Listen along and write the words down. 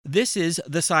This is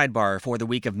The Sidebar for the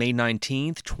week of May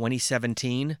 19th,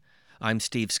 2017. I'm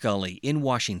Steve Scully in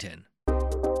Washington.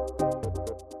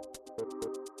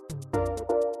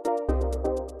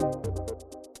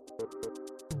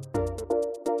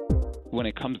 When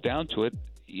it comes down to it,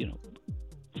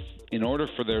 in order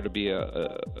for there to be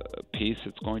a peace,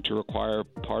 it's going to require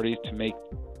parties to make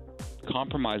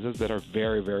compromises that are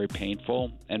very, very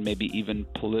painful and maybe even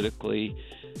politically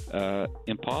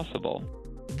impossible.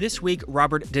 This week,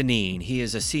 Robert Dineen. He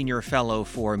is a senior fellow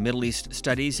for Middle East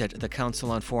Studies at the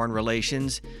Council on Foreign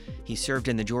Relations. He served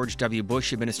in the George W.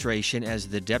 Bush administration as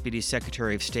the Deputy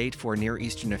Secretary of State for Near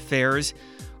Eastern Affairs.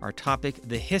 Our topic,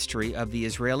 the history of the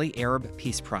Israeli-Arab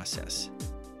peace process.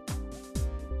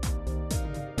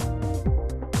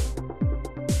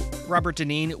 Robert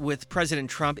Dineen, with President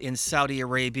Trump in Saudi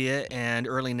Arabia and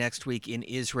early next week in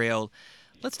Israel,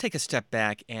 let's take a step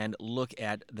back and look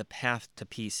at the path to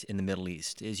peace in the Middle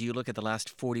East. As you look at the last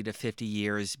 40 to 50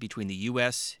 years between the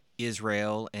U.S.,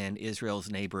 Israel, and Israel's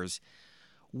neighbors,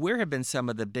 where have been some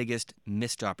of the biggest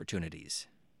missed opportunities?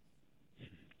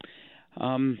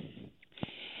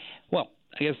 Well,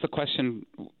 I guess the question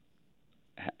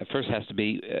first has to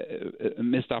be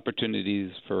missed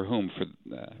opportunities for whom?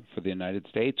 For the United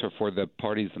States or for the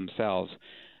parties themselves?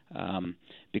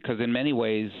 Because in many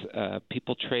ways,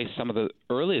 people trace some of the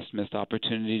earliest missed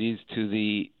opportunities to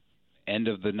the end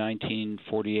of the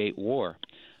 1948 war.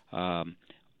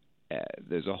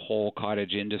 There's a whole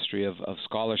cottage industry of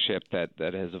scholarship that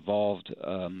has evolved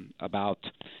about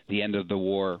the end of the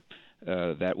war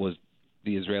that was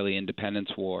the Israeli Independence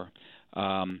War.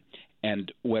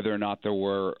 And whether or not there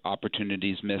were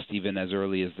opportunities missed even as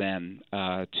early as then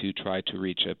to try to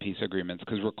reach a peace agreement.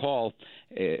 Because recall,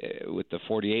 with the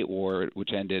 48 war,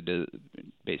 which ended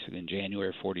basically in January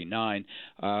of 49,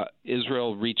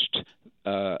 Israel reached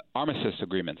armistice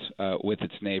agreements with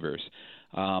its neighbors.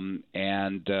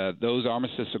 And those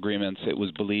armistice agreements, it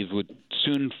was believed, would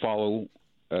soon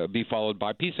be followed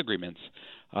by peace agreements.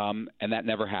 And that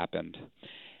never happened.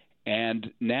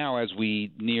 And now, as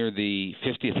we near the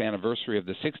 50th anniversary of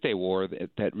the Six-Day War,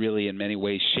 that really in many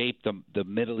ways shaped the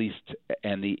Middle East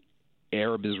and the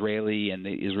Arab-Israeli and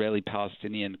the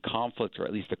Israeli-Palestinian conflict, or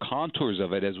at least the contours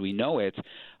of it as we know it,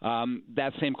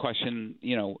 that same question,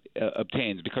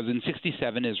 obtains. Because in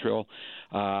 1967, Israel,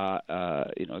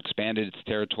 expanded its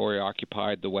territory,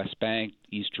 occupied the West Bank,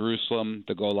 East Jerusalem,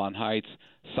 the Golan Heights,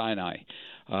 Sinai.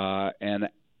 And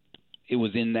it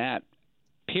was in that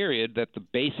period that the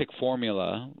basic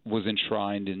formula was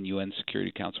enshrined in UN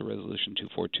Security Council Resolution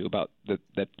 242 about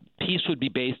that peace would be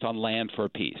based on land for a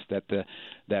peace, that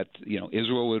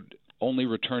Israel would only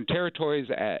return territories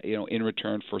in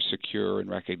return for secure and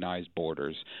recognized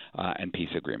borders and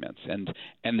peace agreements. And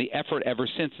the effort ever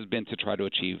since has been to try to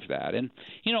achieve that. And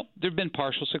there have been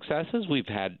partial successes. We've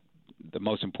had the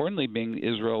most importantly being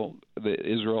the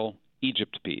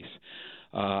Israel-Egypt peace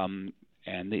and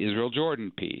the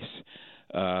Israel-Jordan peace.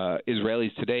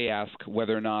 Israelis today ask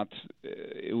whether or not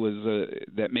it was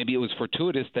that maybe it was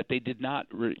fortuitous that they did not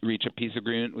reach a peace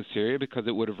agreement with Syria, because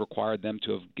it would have required them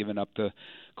to have given up the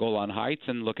Golan Heights,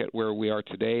 and look at where we are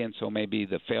today. And so maybe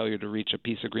the failure to reach a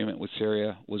peace agreement with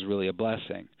Syria was really a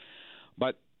blessing.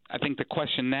 But I think the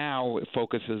question now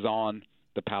focuses on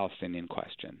the Palestinian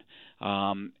question,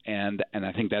 and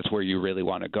I think that's where you really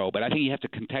want to go. But I think you have to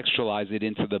contextualize it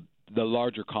into the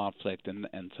larger conflict, and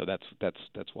so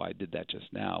that's why I did that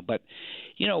just now. But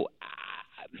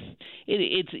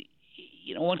it's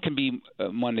one can be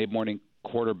a Monday morning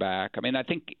quarterback. I mean, I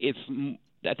think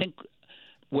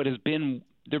what has been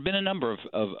there have been a number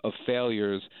of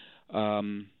failures. I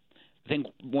think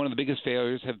one of the biggest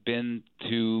failures have been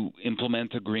to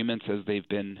implement agreements as they've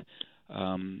been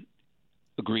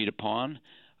agreed upon.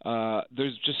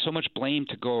 There's just so much blame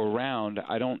to go around.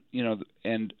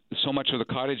 And so much of the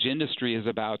cottage industry is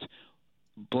about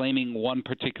blaming one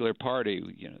particular party.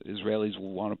 Israelis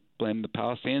will want to blame the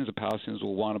Palestinians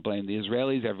will want to blame the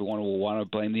Israelis, everyone will want to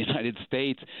blame the United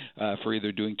States for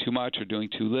either doing too much or doing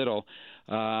too little.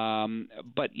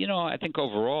 But I think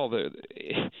overall the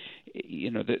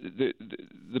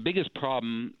biggest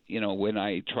problem, when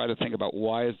I try to think about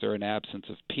why is there an absence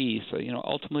of peace,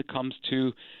 ultimately comes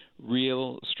to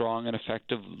real, strong, and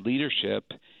effective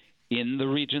leadership in the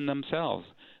region themselves,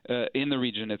 in the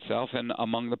region itself, and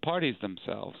among the parties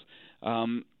themselves.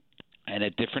 And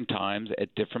at different times,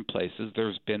 at different places,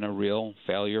 there's been a real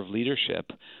failure of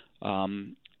leadership, or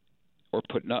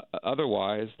put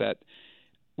otherwise, that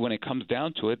when it comes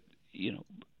down to it,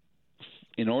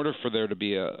 in order for there to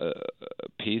be a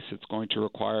peace, it's going to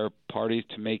require parties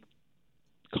to make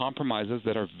compromises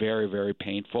that are very, very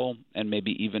painful and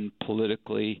maybe even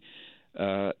politically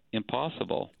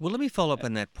impossible. Well, let me follow up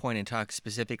on that point and talk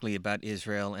specifically about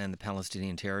Israel and the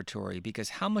Palestinian territory, because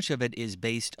how much of it is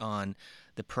based on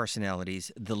the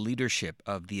personalities, the leadership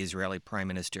of the Israeli prime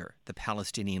minister, the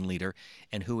Palestinian leader,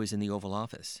 and who is in the Oval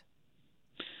Office?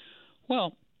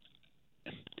 Well,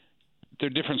 there are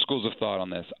different schools of thought on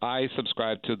this. I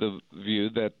subscribe to the view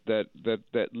that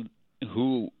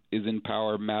who is in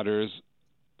power matters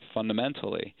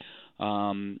fundamentally,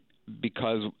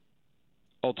 because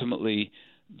ultimately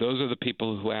those are the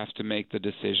people who have to make the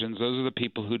decisions. Those are the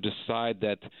people who decide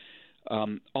that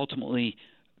ultimately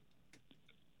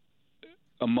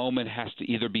a moment has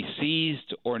to either be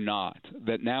seized or not,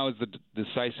 that now is the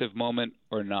decisive moment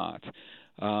or not.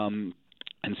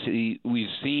 And see, we've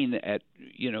seen at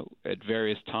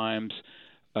various times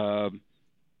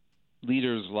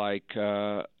leaders like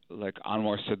Anwar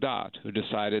Sadat, who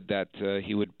decided that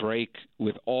he would break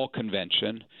with all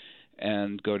convention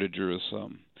and go to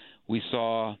Jerusalem. We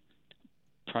saw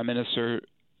Prime Minister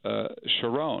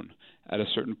Sharon at a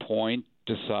certain point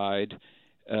decide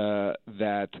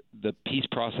that the peace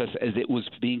process as it was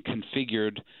being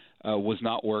configured was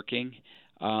not working,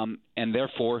 and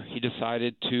therefore he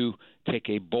decided to take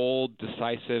a bold,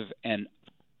 decisive, and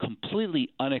completely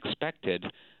unexpected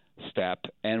step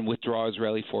and withdraw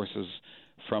Israeli forces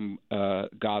from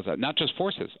Gaza. Not just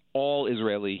forces, all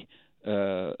Israeli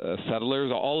settlers,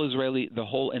 the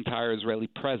whole entire Israeli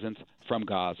presence from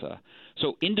Gaza.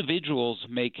 So individuals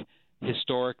make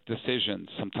historic decisions.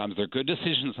 Sometimes they're good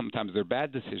decisions, sometimes they're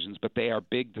bad decisions, but they are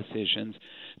big decisions.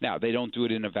 Now, they don't do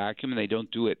it in a vacuum, and they don't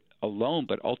do it alone,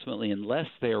 but ultimately, unless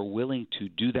they are willing to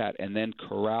do that and then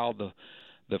corral the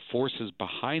forces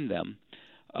behind them,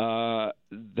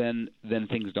 then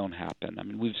things don't happen. I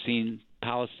mean, we've seen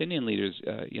Palestinian leaders,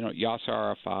 Yasser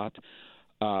Arafat,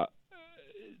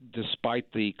 despite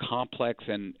the complex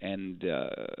and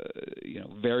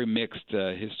very mixed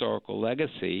historical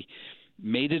legacy,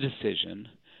 made a decision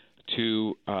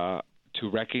to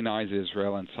recognize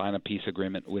Israel and sign a peace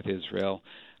agreement with Israel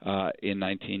in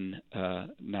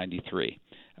 1993.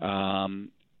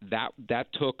 That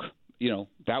took,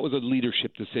 that was a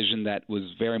leadership decision that was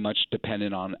very much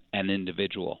dependent on an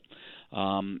individual.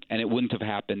 And it wouldn't have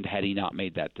happened had he not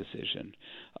made that decision.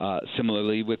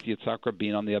 Similarly, with Yitzhak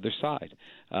Rabin on the other side,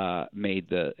 made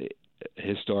the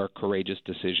historic, courageous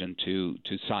decision to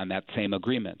sign that same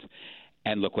agreement.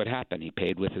 And look what happened. He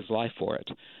paid with his life for it,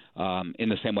 in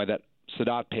the same way that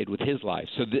Sadat paid with his life.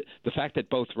 So the fact that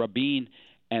both Rabin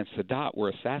and Sadat were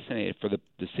assassinated for the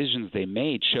decisions they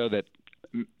made show that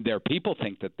their people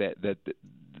think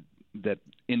that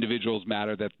individuals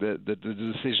matter, that the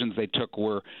decisions they took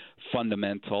were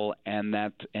fundamental, and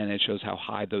it shows how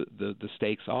high the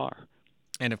stakes are.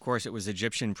 And, of course, it was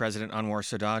Egyptian President Anwar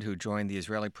Sadat who joined the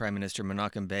Israeli Prime Minister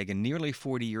Menachem Begin nearly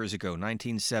 40 years ago,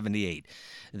 1978.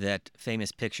 That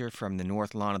famous picture from the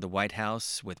north lawn of the White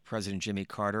House with President Jimmy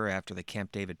Carter after the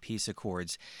Camp David peace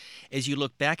accords. As you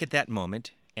look back at that moment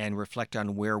and reflect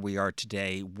on where we are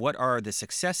today, what are the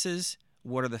successes,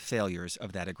 what are the failures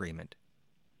of that agreement?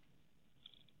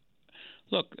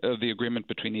 Look, the agreement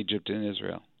between Egypt and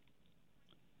Israel.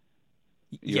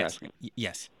 Yes.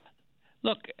 Yes.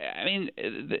 Look, I mean,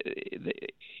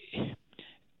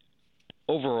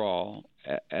 overall,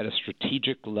 at a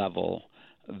strategic level,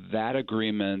 that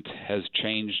agreement has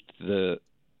changed the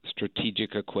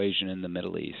strategic equation in the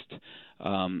Middle East.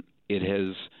 It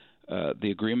has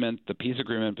the peace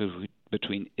agreement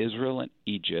between Israel and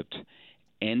Egypt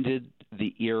ended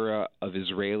the era of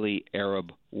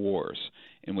Israeli-Arab wars,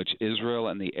 in which Israel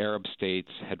and the Arab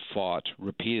states had fought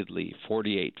repeatedly,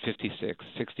 48, 56,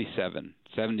 67,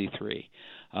 73.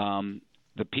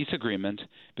 The peace agreement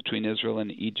between Israel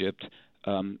and Egypt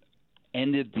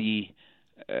ended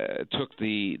took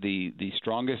the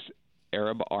strongest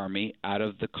Arab army out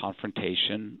of the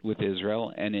confrontation with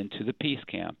Israel and into the peace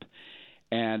camp.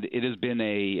 And it has been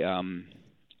a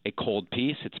cold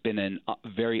peace. It's been a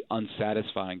very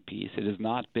unsatisfying peace. It has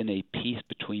not been a peace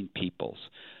between peoples,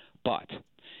 but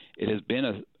it has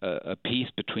been a peace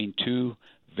between two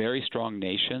very strong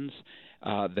nations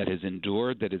that has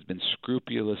endured, that has been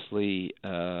scrupulously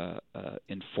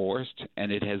enforced,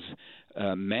 and it has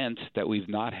meant that we've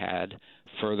not had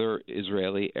further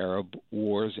Israeli-Arab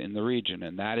wars in the region,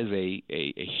 and that is a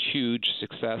huge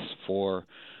success for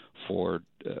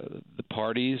the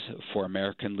parties, for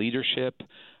American leadership,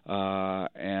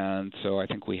 and so I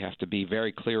think we have to be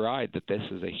very clear-eyed that this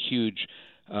is a huge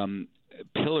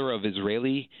pillar of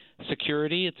Israeli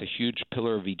security. It's a huge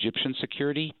pillar of Egyptian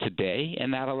security today,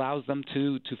 and that allows them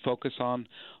to focus on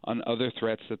other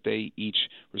threats that they each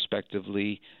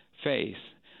respectively face.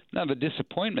 Now, the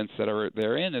disappointments that are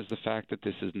therein is the fact that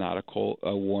this is not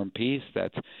a warm peace,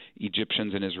 that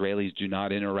Egyptians and Israelis do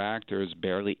not interact. There is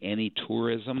barely any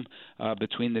tourism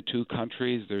between the two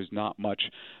countries. There's not much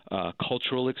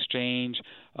cultural exchange.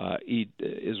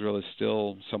 Israel is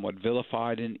still somewhat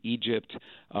vilified in Egypt.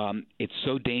 It's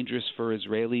so dangerous for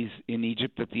Israelis in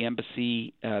Egypt that the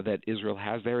embassy that Israel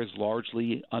has there is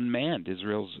largely unmanned.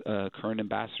 Israel's current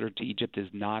ambassador to Egypt is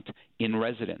not in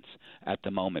residence at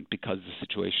the moment because the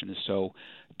situation is so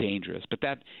dangerous. But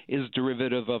that is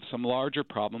derivative of some larger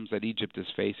problems that Egypt is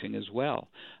facing as well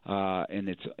in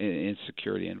its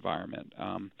security environment.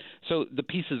 So the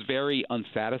peace is very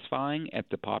unsatisfying at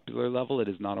the popular level. It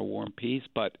is not a warm peace,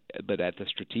 but at the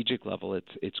strategic level,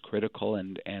 it's critical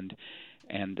and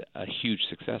a huge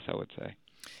success, I would say.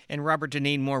 And Robert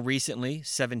Dineen, more recently,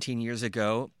 17 years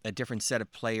ago, a different set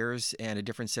of players and a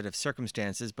different set of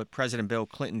circumstances, but President Bill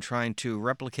Clinton trying to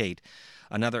replicate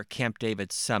another Camp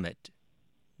David summit.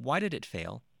 Why did it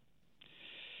fail?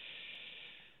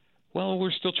 Well,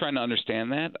 we're still trying to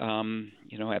understand that.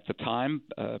 At the time,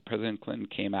 President Clinton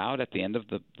came out at the end of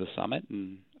the summit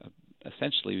and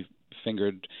essentially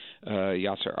fingered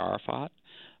Yasser Arafat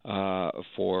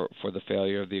for the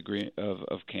failure of the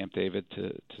of Camp David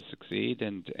to succeed,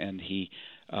 and he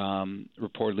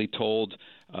reportedly told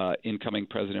incoming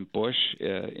President Bush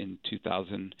in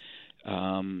 2000,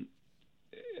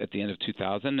 at the end of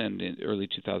 2000 and in early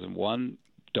 2001,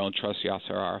 don't trust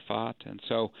Yasser Arafat. And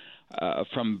so,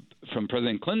 from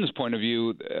President Clinton's point of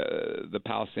view, the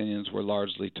Palestinians were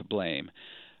largely to blame.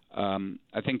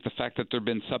 I think the fact that there have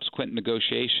been subsequent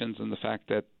negotiations and the fact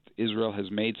that Israel has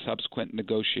made subsequent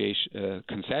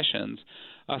concessions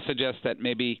suggests that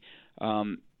maybe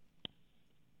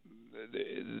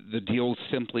the deal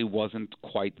simply wasn't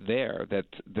quite there. That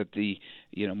the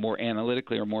more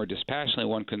analytically or more dispassionately,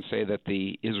 one can say that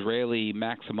the Israeli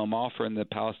maximum offer and the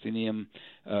Palestinian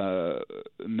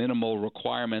minimal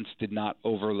requirements did not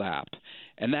overlap,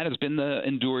 and that has been the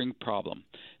enduring problem.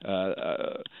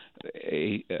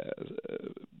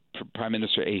 Prime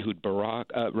Minister Ehud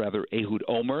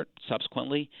Olmert,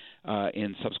 subsequently,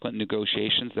 in subsequent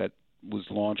negotiations that was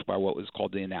launched by what was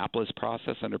called the Annapolis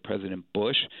process under President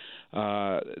Bush.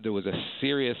 There was a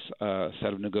serious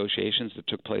set of negotiations that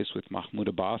took place with Mahmoud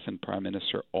Abbas and Prime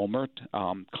Minister Olmert,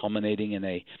 culminating in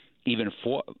a even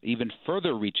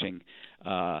further reaching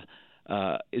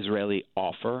Israeli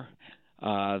offer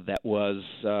that was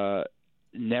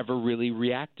never really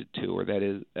reacted to, or that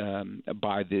is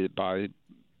by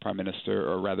Prime Minister,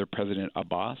 or rather President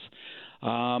Abbas,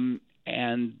 and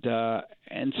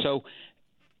so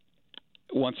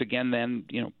once again, then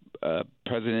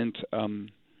President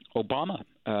Obama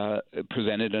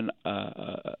presented an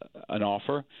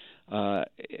offer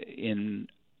in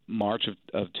March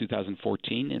of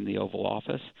 2014 in the Oval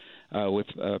Office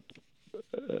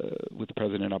with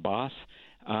President Abbas,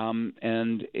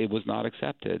 and it was not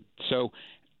accepted. So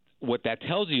what that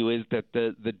tells you is that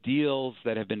the deals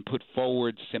that have been put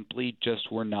forward simply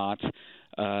just were not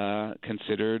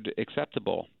considered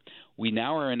acceptable. We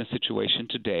now are in a situation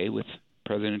today with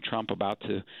President Trump about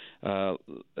to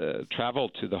travel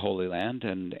to the Holy Land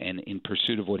and in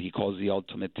pursuit of what he calls the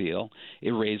ultimate deal.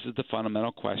 It raises the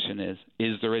fundamental question: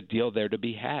 is there a deal there to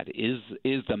be had? Is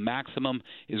the maximum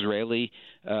Israeli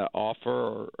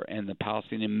offer and the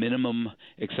Palestinian minimum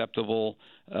acceptable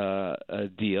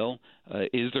deal?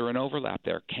 Is there an overlap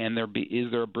there?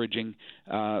 Is there a bridging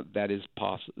that is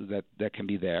that can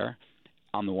be there?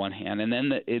 On the one hand, and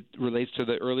then it relates to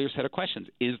the earlier set of questions.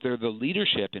 Is there the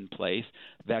leadership in place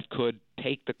that could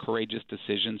take the courageous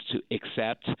decisions to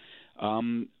accept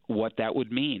what that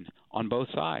would mean on both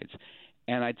sides?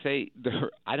 And I'd say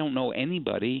I don't know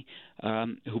anybody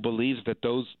who believes that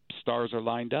those stars are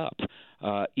lined up,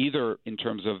 either in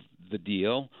terms of the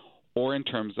deal or in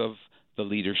terms of the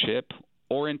leadership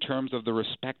or in terms of the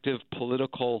respective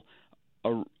political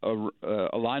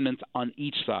alignments on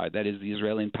each side, that is the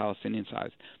Israeli and Palestinian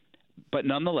sides. But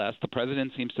nonetheless, the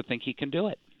president seems to think he can do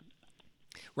it.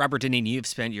 Robert Dineen, you've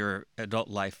spent your adult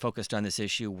life focused on this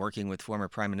issue, working with former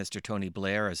Prime Minister Tony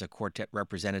Blair as a quartet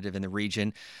representative in the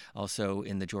region, also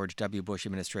in the George W. Bush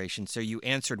administration. So you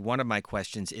answered one of my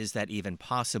questions: is that even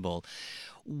possible?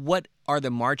 What are the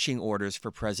marching orders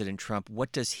for President Trump?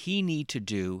 What does he need to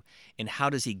do, and how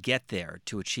does he get there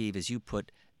to achieve, as you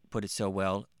put it so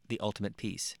well, the ultimate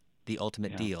peace, the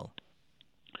ultimate deal?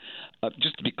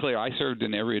 Just to be clear, I served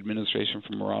in every administration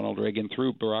from Ronald Reagan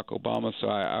through Barack Obama, so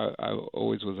I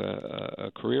always was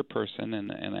a career person,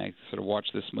 and I sort of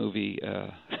watched this movie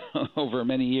over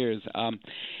many years. Does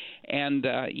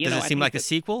it seem like a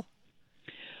sequel?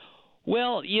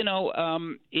 Well,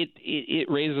 it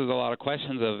raises a lot of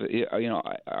questions of,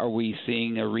 are we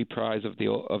seeing a reprise of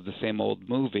the same old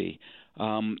movie?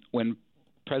 When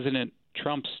President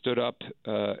Trump stood up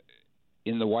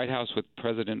in the White House with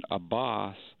President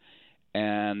Abbas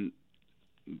and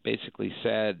basically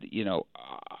said,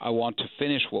 I want to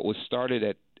finish what was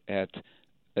started at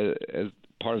as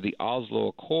part of the Oslo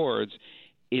Accords,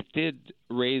 it did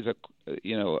raise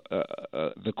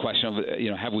the question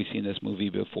of have we seen this movie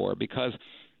before? Because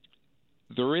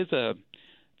there is the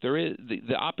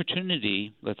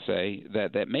opportunity, let's say,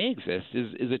 that may exist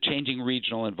is a changing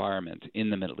regional environment in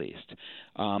the Middle East.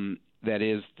 That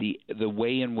is the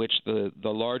way in which the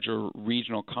larger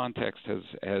regional context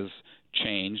has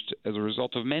changed as a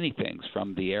result of many things,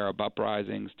 from the Arab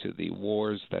uprisings to the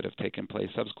wars that have taken place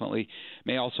subsequently,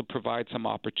 may also provide some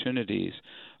opportunities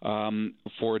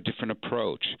for a different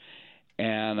approach.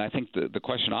 And I think the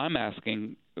question I'm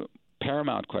asking,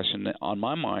 paramount question on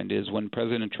my mind, is when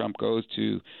President Trump goes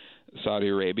to Saudi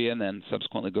Arabia and then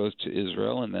subsequently goes to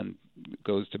Israel and then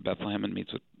goes to Bethlehem and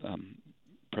meets with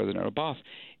President Abbas,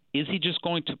 is he just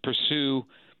going to pursue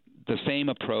the same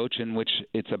approach in which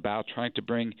it's about trying to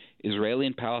bring Israeli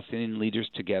and Palestinian leaders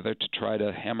together to try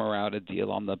to hammer out a deal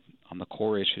on the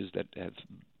core issues that have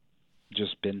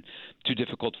just been too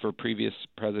difficult for previous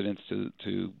presidents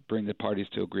to bring the parties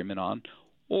to agreement on?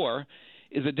 Or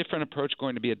is a different approach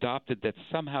going to be adopted that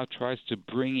somehow tries to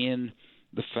bring in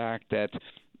the fact that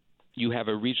you have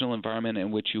a regional environment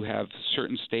in which you have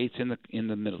certain states in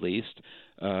the Middle East,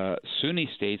 Sunni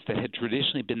states that had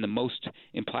traditionally been the most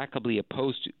implacably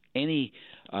opposed to any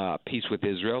peace with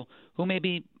Israel, who may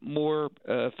be more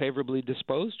favorably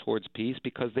disposed towards peace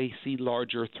because they see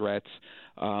larger threats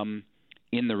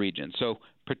in the region. So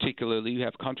particularly, you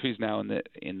have countries now in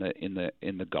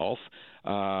the Gulf,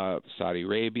 Saudi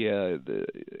Arabia, the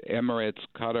Emirates,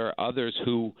 Qatar, others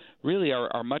who really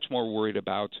are much more worried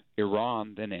about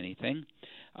Iran than anything,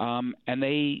 and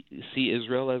they see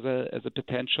Israel as a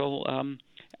potential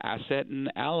asset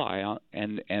and ally,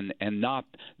 and not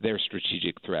their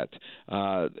strategic threat.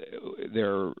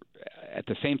 They're at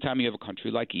the same time, you have a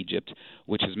country like Egypt,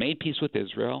 which has made peace with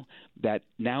Israel, that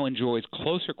now enjoys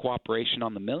closer cooperation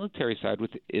on the military side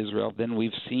with Israel than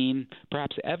we've seen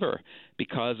perhaps ever,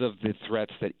 because of the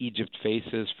threats that Egypt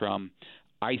faces from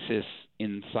ISIS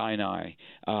in Sinai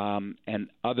and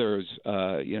others,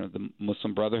 the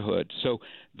Muslim Brotherhood. So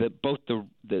the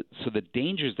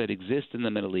dangers that exist in the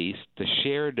Middle East, the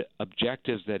shared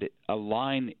objectives that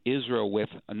align Israel with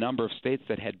a number of states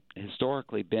that had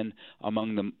historically been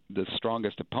among the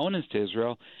strongest opponents to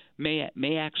Israel,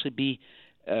 may actually be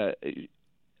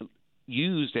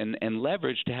used and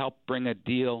leveraged to help bring a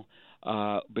deal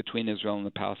between Israel and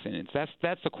the Palestinians.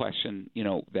 That's the question,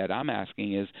 that I'm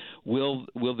asking is, will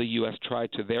the U.S. try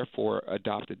to therefore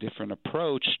adopt a different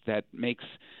approach that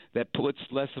puts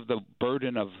less of the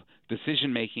burden of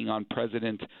decision making on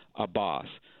President Abbas?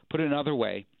 Put it another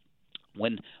way,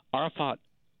 when Arafat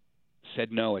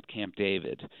said no at Camp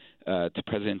David to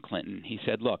President Clinton, he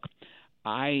said, "Look,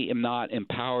 I am not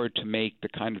empowered to make the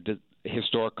kind of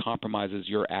historic compromises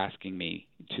you're asking me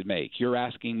to make. You're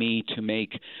asking me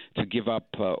to give up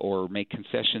or make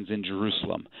concessions in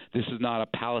Jerusalem. This is not a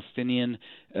Palestinian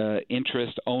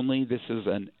interest only. This is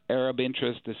an Arab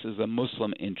interest. This is a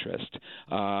Muslim interest,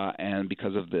 and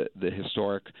because of the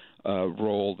historic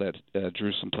role that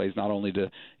Jerusalem plays not only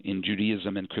in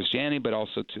Judaism and Christianity but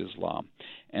also to Islam."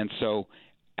 And so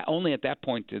only at that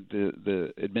point did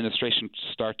the administration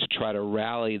start to try to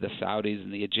rally the Saudis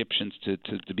and the Egyptians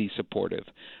to be supportive.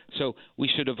 So we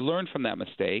should have learned from that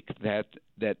mistake that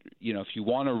if you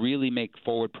want to really make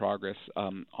forward progress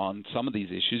on some of these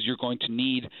issues, you're going to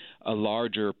need a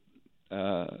larger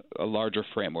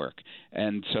framework.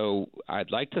 And so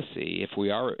I'd like to see if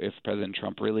President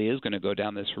Trump really is going to go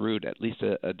down this route, at least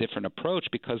a different approach,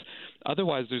 because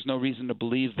otherwise there's no reason to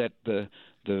believe that the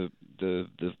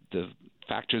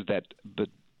factors that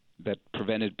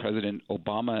prevented President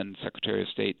Obama and Secretary of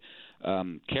State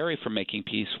Kerry from making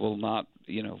peace will not,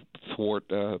 thwart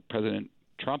President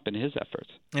Trump in his efforts.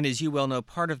 And as you well know,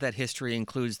 part of that history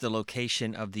includes the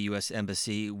location of the U.S.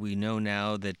 Embassy. We know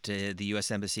now that the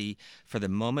U.S. Embassy, for the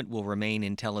moment, will remain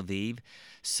in Tel Aviv.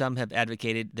 Some have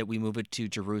advocated that we move it to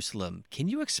Jerusalem. Can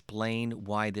you explain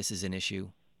why this is an issue?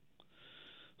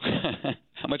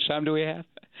 How much time do we have?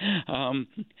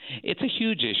 It's a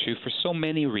huge issue for so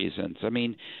many reasons. I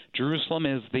mean, Jerusalem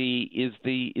is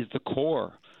the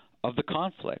core of the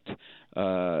conflict.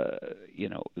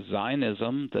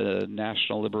 Zionism, the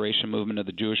national liberation movement of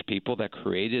the Jewish people that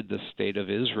created the state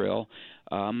of Israel,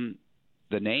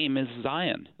 the name is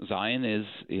Zion. Zion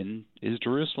is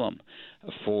Jerusalem.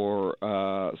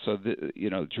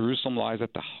 Jerusalem lies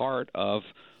at the heart of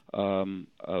the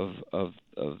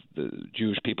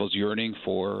Jewish people's yearning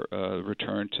for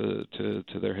return to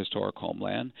their historic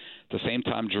homeland. At the same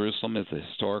time, Jerusalem is the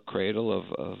historic cradle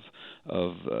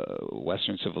of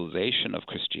Western civilization, of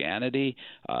Christianity.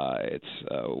 It's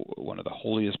one of the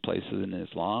holiest places in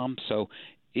Islam. So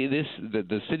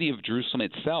the city of Jerusalem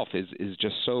itself is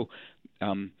just so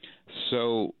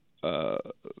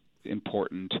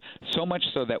important, so much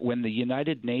so that when the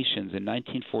United Nations in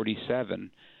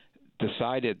 1947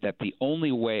 decided that the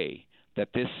only way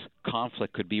that this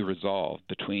conflict could be resolved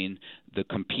between the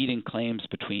competing claims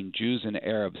between Jews and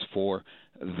Arabs for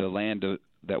the land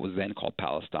that was then called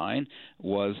Palestine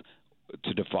was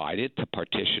to divide it, to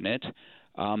partition it,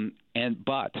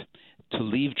 but to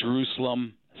leave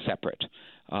Jerusalem separate.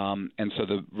 And so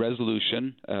the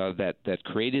resolution that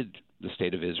created the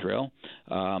State of Israel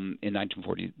in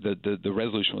 1940, the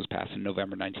resolution was passed in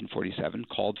November 1947,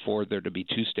 called for there to be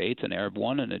two states, an Arab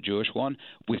one and a Jewish one,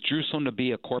 with Jerusalem to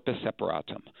be a corpus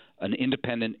separatum, an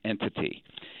independent entity.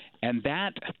 And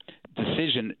that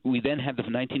decision, we then had the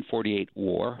 1948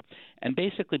 war, and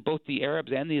basically both the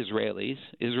Arabs and the Israelis,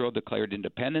 Israel declared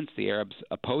independence, the Arabs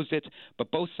opposed it,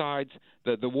 but both sides,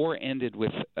 the war ended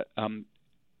with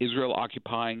Israel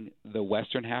occupying the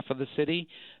western half of the city,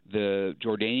 the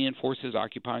Jordanian forces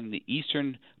occupying the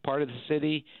eastern part of the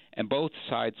city, and both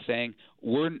sides saying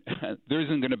there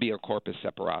isn't going to be a corpus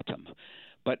separatum.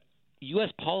 But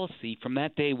U.S. policy from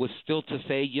that day was still to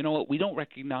say, you know what, we don't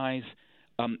recognize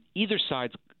either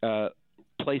side's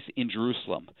place in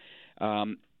Jerusalem.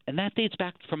 And that dates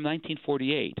back from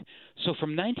 1948. So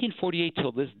from 1948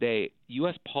 till this day,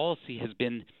 U.S. policy has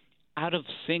been out of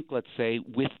sync, let's say,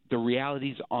 with the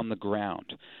realities on the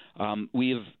ground.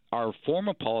 Our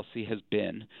former policy has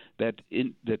been that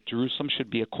Jerusalem should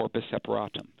be a corpus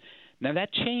separatum. Now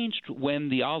that changed when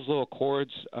the Oslo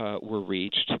Accords were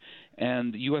reached,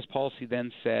 and U.S. policy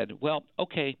then said, well,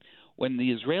 okay, when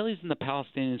the Israelis and the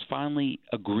Palestinians finally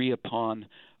agree upon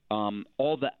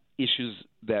all the issues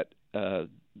that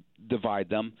divide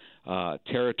them,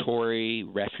 territory,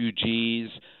 refugees,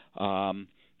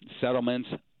 settlements,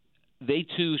 they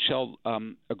too shall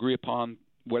agree upon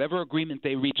whatever agreement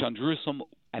they reach on Jerusalem.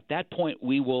 At that point,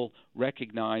 we will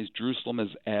recognize Jerusalem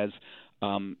as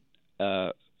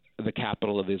the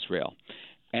capital of Israel.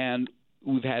 And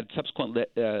we've had subsequent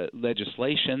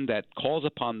legislation that calls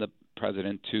upon the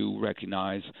president to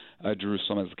recognize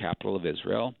Jerusalem as the capital of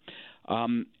Israel.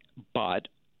 But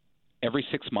every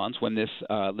 6 months, when this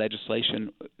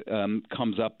legislation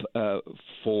comes up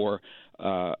for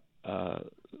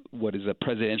what is a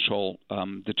presidential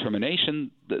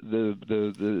determination,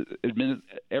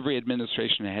 every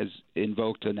administration has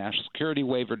invoked a national security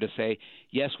waiver to say,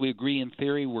 yes, we agree in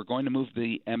theory, we're going to move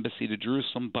the embassy to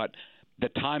Jerusalem, but the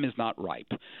time is not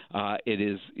ripe. It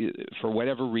is, for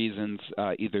whatever reasons,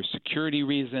 either security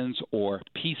reasons or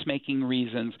peacemaking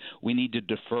reasons, we need to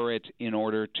defer it in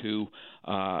order to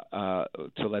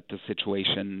let the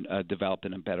situation develop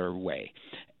in a better way.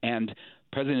 And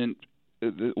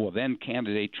then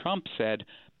candidate Trump said,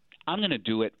 I'm going to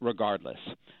do it regardless.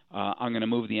 I'm going to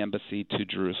move the embassy to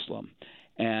Jerusalem.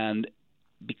 And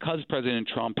because President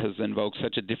Trump has invoked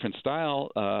such a different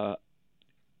style,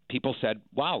 people said,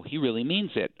 wow, he really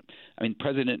means it. I mean,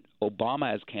 President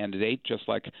Obama as candidate, just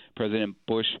like President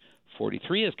Bush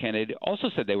 43 as candidate, also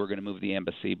said they were going to move the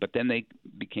embassy, but then they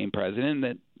became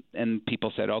president, and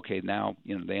people said, okay, now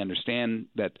they understand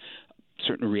that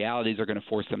certain realities are going to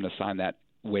force them to sign that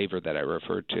waiver that I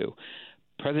referred to.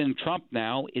 President Trump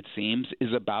now, it seems,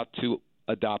 is about to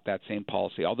adopt that same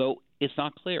policy, although it's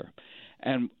not clear.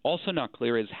 And also not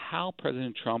clear is how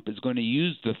President Trump is going to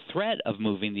use the threat of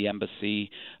moving the embassy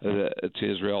to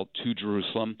Israel to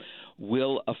Jerusalem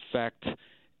will affect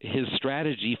his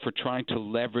strategy for trying to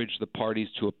leverage the parties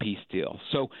to a peace deal.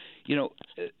 So,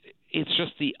 it's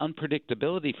just the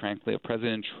unpredictability, frankly, of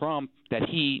President Trump that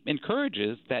he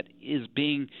encourages that is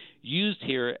being used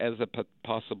here as a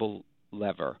possible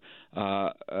lever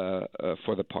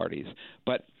for the parties.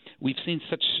 But we've seen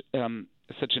such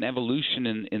an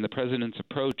evolution in the president's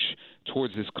approach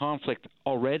towards this conflict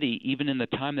already, even in the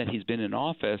time that he's been in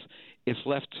office. It's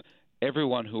left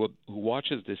everyone who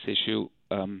watches this issue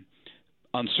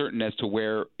uncertain as to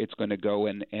where it's going to go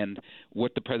and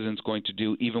what the president's going to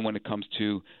do, even when it comes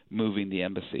to moving the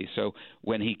embassy. So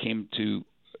when he came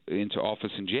into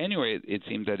office in January, it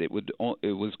seemed that it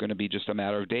was going to be just a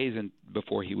matter of days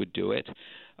before he would do it,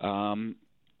 and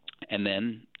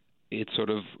then it sort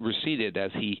of receded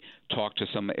as he talked to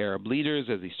some Arab leaders,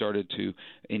 as he started to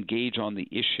engage on the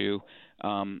issue.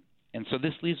 And so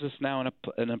this leaves us now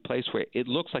in a place where it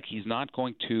looks like he's not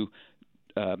going to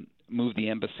move the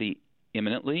embassy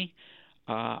imminently.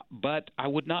 But I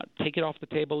would not take it off the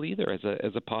table either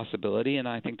as a possibility, and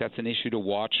I think that's an issue to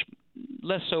watch,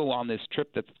 less so on this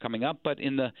trip that's coming up, but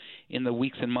in the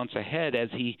weeks and months ahead as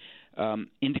he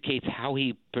indicates how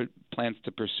he plans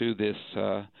to pursue this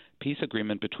peace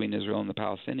agreement between Israel and the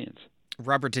Palestinians.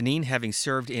 Robert Dineen, having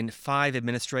served in 5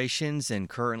 administrations and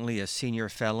currently a senior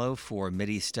fellow for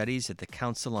Mideast Studies at the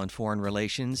Council on Foreign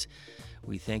Relations,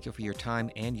 we thank you for your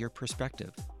time and your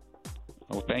perspective.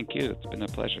 Oh, thank you. It's been a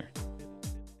pleasure.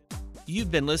 You've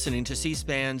been listening to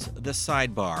C-SPAN's The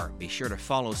Sidebar. Be sure to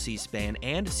follow C-SPAN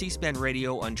and C-SPAN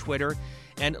Radio on Twitter,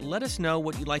 and let us know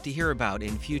what you'd like to hear about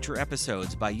in future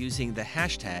episodes by using the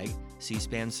hashtag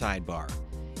C-SPAN Sidebar.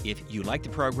 If you like the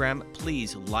program,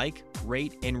 please like,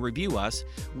 rate, and review us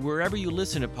wherever you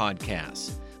listen to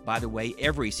podcasts. By the way,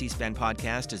 every C-SPAN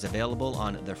podcast is available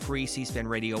on the free C-SPAN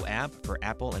Radio app for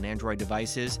Apple and Android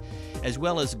devices, as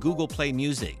well as Google Play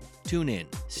Music, TuneIn,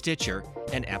 Stitcher,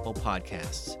 and Apple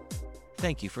Podcasts.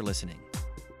 Thank you for listening.